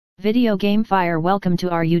Video Game Fire. Welcome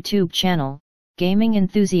to our YouTube channel, Gaming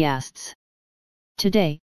Enthusiasts.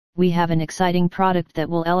 Today, we have an exciting product that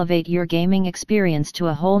will elevate your gaming experience to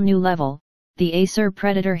a whole new level, the Acer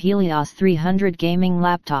Predator Helios 300 gaming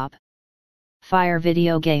laptop. Fire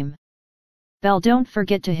video game bell. Don't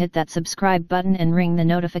forget to hit that subscribe button and ring the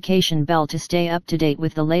notification bell to stay up to date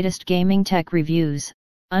with the latest gaming tech reviews,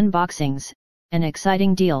 unboxings, and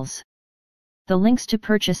exciting deals. The links to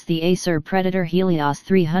purchase the Acer Predator Helios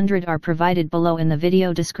 300 are provided below in the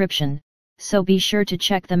video description, so be sure to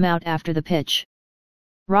check them out after the pitch.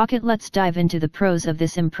 Rocket, let's dive into the pros of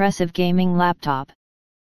this impressive gaming laptop.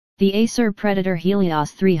 The Acer Predator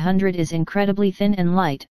Helios 300 is incredibly thin and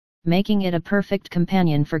light, making it a perfect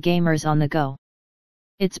companion for gamers on the go.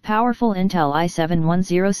 Its powerful Intel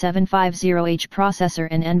i7-10750H processor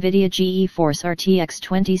and NVIDIA GeForce RTX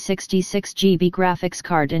 2060 6GB graphics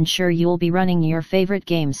card ensure you'll be running your favorite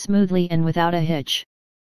games smoothly and without a hitch.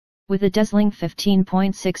 With a dazzling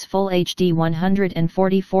 15.6 Full HD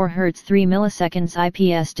 144Hz 3 ms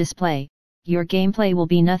IPS display, your gameplay will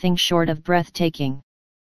be nothing short of breathtaking.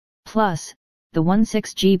 Plus, the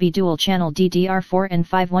 16GB dual-channel DDR4 and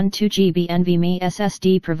 512GB NVMe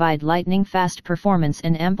SSD provide lightning-fast performance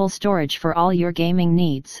and ample storage for all your gaming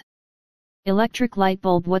needs. Electric light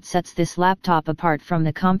bulb. What sets this laptop apart from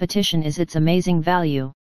the competition is its amazing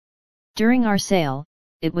value. During our sale,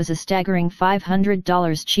 it was a staggering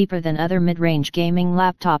 $500 cheaper than other mid-range gaming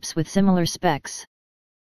laptops with similar specs.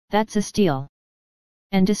 That's a steal.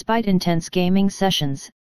 And despite intense gaming sessions,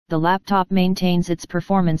 the laptop maintains its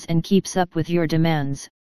performance and keeps up with your demands,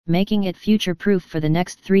 making it future-proof for the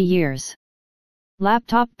next 3 years.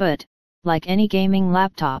 Laptop. But, like any gaming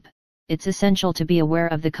laptop, it's essential to be aware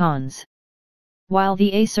of the cons. While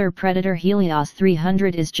the Acer Predator Helios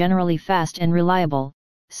 300 is generally fast and reliable,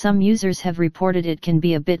 some users have reported it can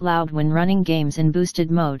be a bit loud when running games in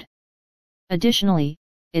boosted mode. Additionally,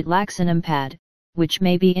 it lacks an numpad, which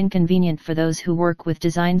may be inconvenient for those who work with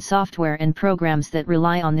design software and programs that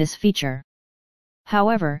rely on this feature.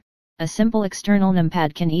 However, a simple external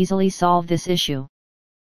numpad can easily solve this issue.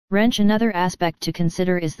 Another aspect to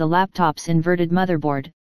consider is the laptop's inverted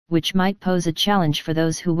motherboard, which might pose a challenge for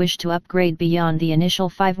those who wish to upgrade beyond the initial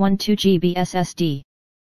 512GB SSD.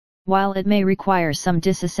 While it may require some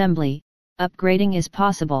disassembly, upgrading is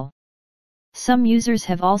possible. Some users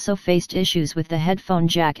have also faced issues with the headphone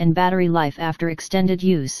jack and battery life after extended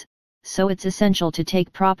use, so it's essential to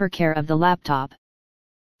take proper care of the laptop.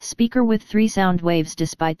 Speaker with 3 sound waves.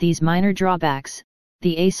 Despite these minor drawbacks,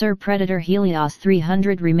 the Acer Predator Helios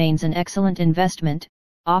 300 remains an excellent investment,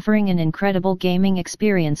 offering an incredible gaming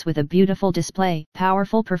experience with a beautiful display,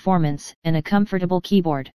 powerful performance, and a comfortable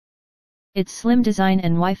keyboard. Its slim design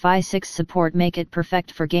and Wi-Fi 6 support make it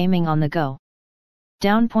perfect for gaming on the go.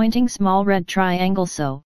 Down pointing small red triangle.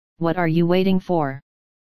 So, what are you waiting for?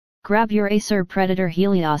 Grab your Acer Predator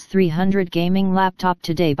Helios 300 gaming laptop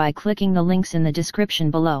today by clicking the links in the description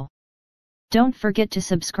below. Don't forget to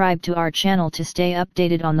subscribe to our channel to stay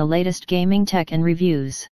updated on the latest gaming tech and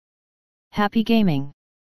reviews. Happy gaming!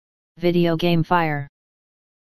 Video Game Fire.